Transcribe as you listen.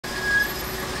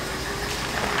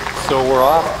So we're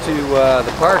off to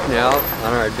the park now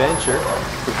on our adventure.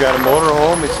 We've got a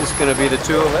motorhome, it's just going to be the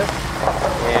two of us.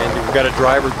 And we've got a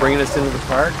driver bringing us into the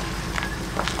park.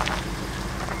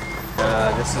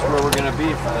 This is where we're going to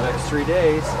be for the next 3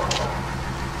 days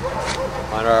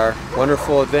on our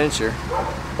wonderful adventure.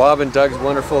 Bob and Doug's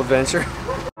wonderful adventure.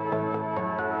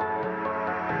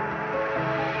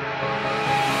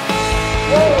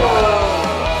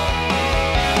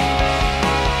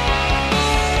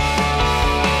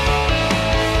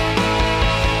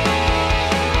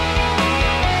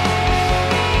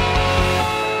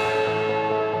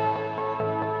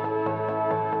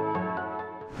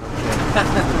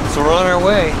 So we're on our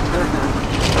way.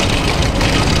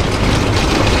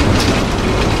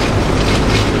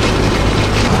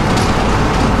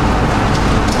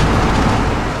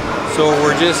 So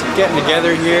we're just getting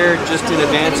together here just in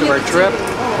advance of our trip.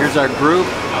 Here's our group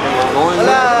and we're going with.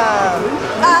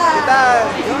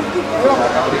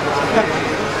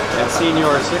 And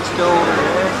Senor Sixto over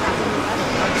there.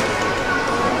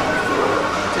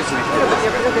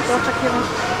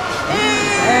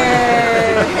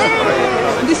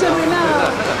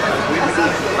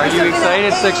 Are you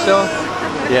excited, Sixto?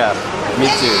 Yeah, me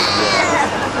too.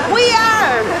 Yeah. We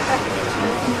are!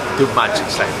 Too much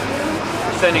excited.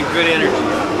 We're sending good energy.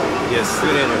 Yes,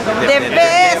 good energy. The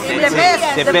best energy.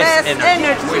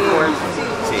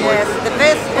 Yes, the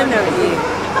best energy.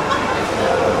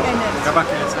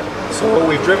 So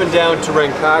we've driven down to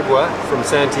Rancagua from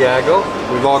Santiago.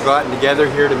 We've all gotten together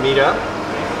here to meet up.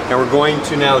 And we're going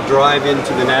to now drive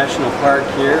into the national park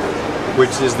here,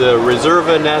 which is the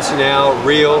Reserva Nacional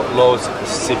Rio Los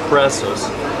Cipresos.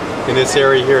 In this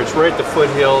area here, it's right at the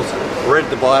foothills, right at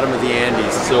the bottom of the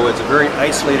Andes. So it's a very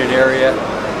isolated area.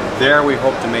 There we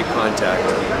hope to make contact.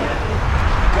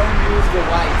 Don't use the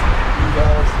white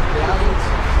because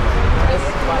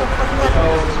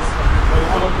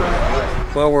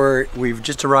Well, we've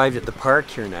just arrived at the park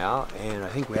here now, and I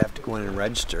think we have to go in and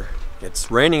register. It's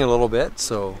raining a little bit,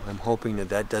 so I'm hoping that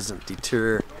that doesn't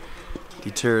deter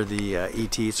the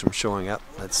ETs from showing up.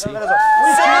 Let's see.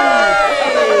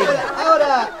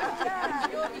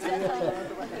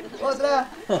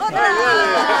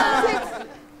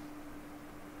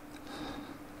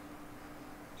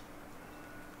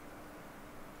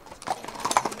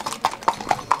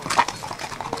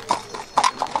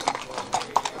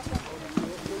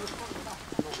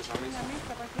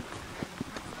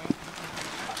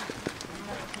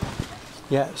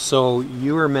 Yeah, so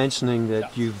you were mentioning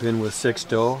that you've been with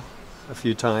Sixto a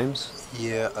few times.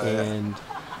 Yeah. And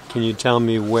can you tell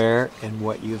me where and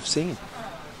what you've seen?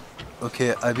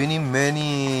 Okay, I've been in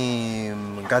many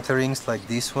gatherings like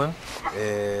this one,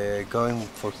 going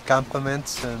for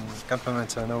campaments and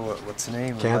campaments. I know what's the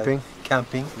name. Camping. Like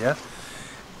camping, yeah.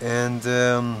 And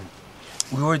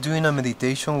we were doing a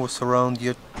meditation. Was around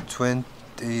year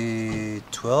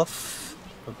 2012.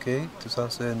 Okay,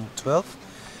 2012.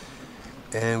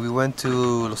 And we went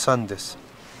to Los Andes,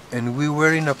 and we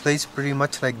were in a place pretty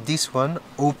much like this one,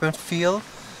 open field,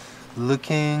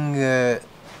 looking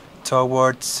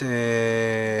towards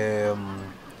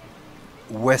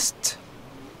west.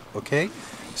 Okay,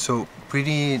 so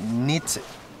pretty neat,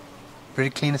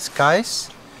 pretty clean skies.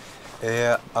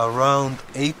 Around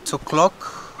 8 o'clock,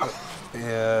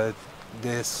 the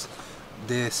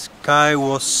sky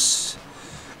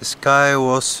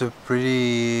was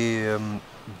pretty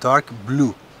dark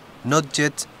blue, not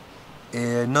yet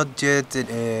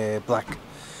black.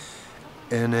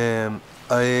 And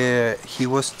he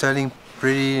was telling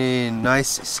pretty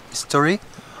nice story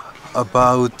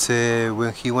about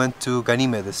when he went to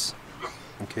Ganymedes.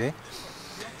 Okay,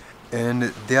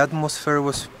 and the atmosphere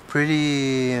was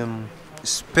pretty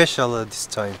special at this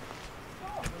time.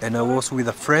 And I was with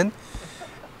a friend,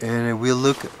 and we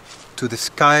looked to the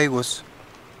sky, was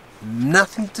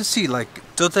nothing to see, like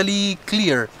totally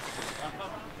clear.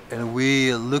 And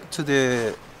we looked to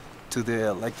the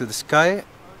sky,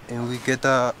 and we get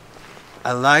a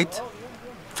light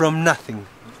from nothing.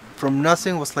 From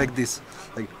nothing was like this,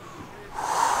 like.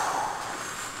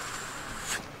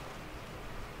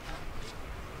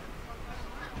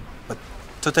 But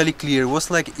totally clear. It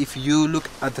was like if you look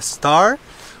at the star,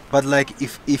 but like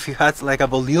if you had like a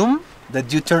volume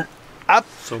that you turn up,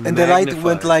 so and the light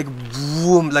went like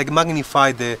boom, like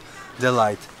magnified the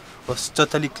light. It was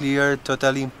totally clear,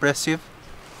 totally impressive.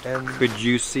 And could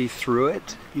you see through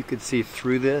it? You could see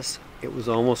through this? It was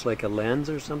almost like a lens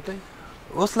or something?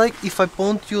 It was like if I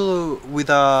point you with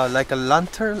a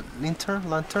lantern.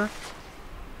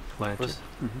 Was,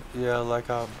 yeah, like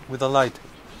with a light.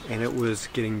 And it was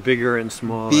getting bigger and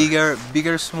smaller.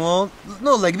 Bigger, small.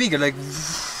 No, like bigger, like.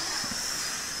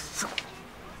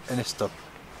 And it stopped.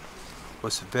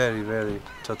 was very, very,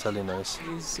 totally nice.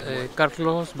 It's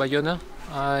Carlos Bayona.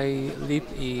 I live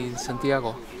in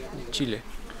Santiago, Chile.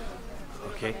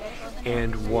 Okay.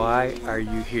 And why are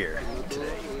you here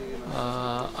today?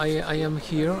 I am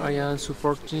here. I am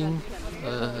supporting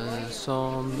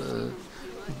some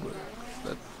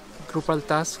groupal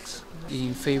tasks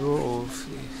in favor of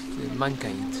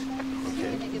mankind.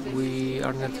 Okay. We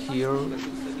are not here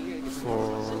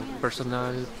for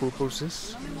personal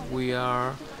purposes. We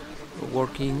are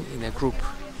working in a group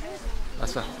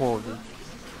as a whole.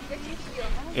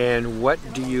 And what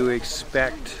do you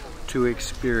expect to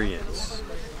experience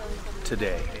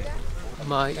today?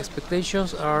 My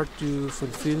expectations are to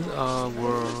fulfill our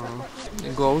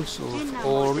goals of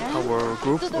all our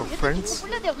group of friends,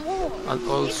 and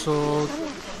also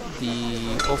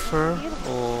the offer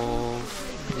of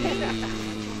the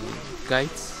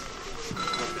guides,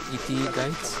 ET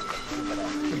guides,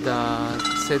 that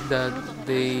said that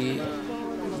they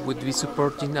would be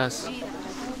supporting us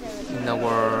in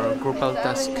our groupal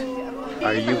task.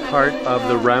 Are you part of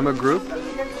the Rama group?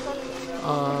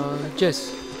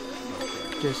 Yes.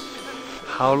 Yes.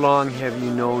 How long have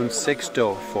you known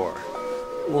Sixto for?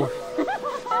 Oh,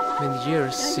 many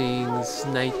years, since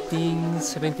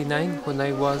 1979 when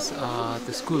I was at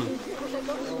the school.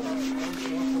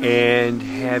 And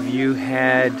have you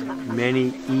had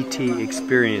many ET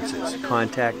experiences,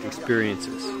 contact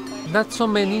experiences? Not so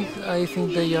many. I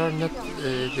think they are not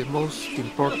the most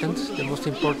important. The most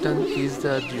important is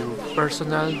that your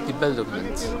personal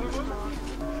development.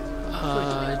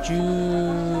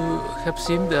 You have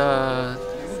seen that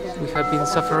we have been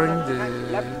suffering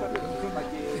the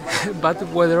bad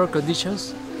weather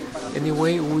conditions.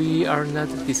 Anyway, we are not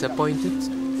disappointed.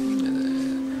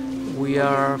 We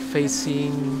are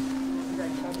facing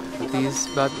these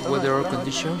bad weather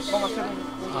conditions.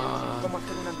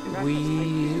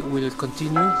 We will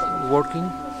continue working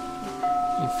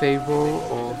in favor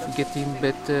of getting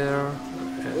better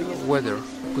weather,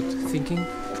 good thinking,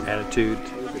 Attitude.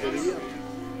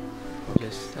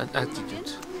 yes, and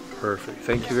attitude. Perfect.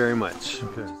 Thank you very much.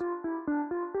 Okay.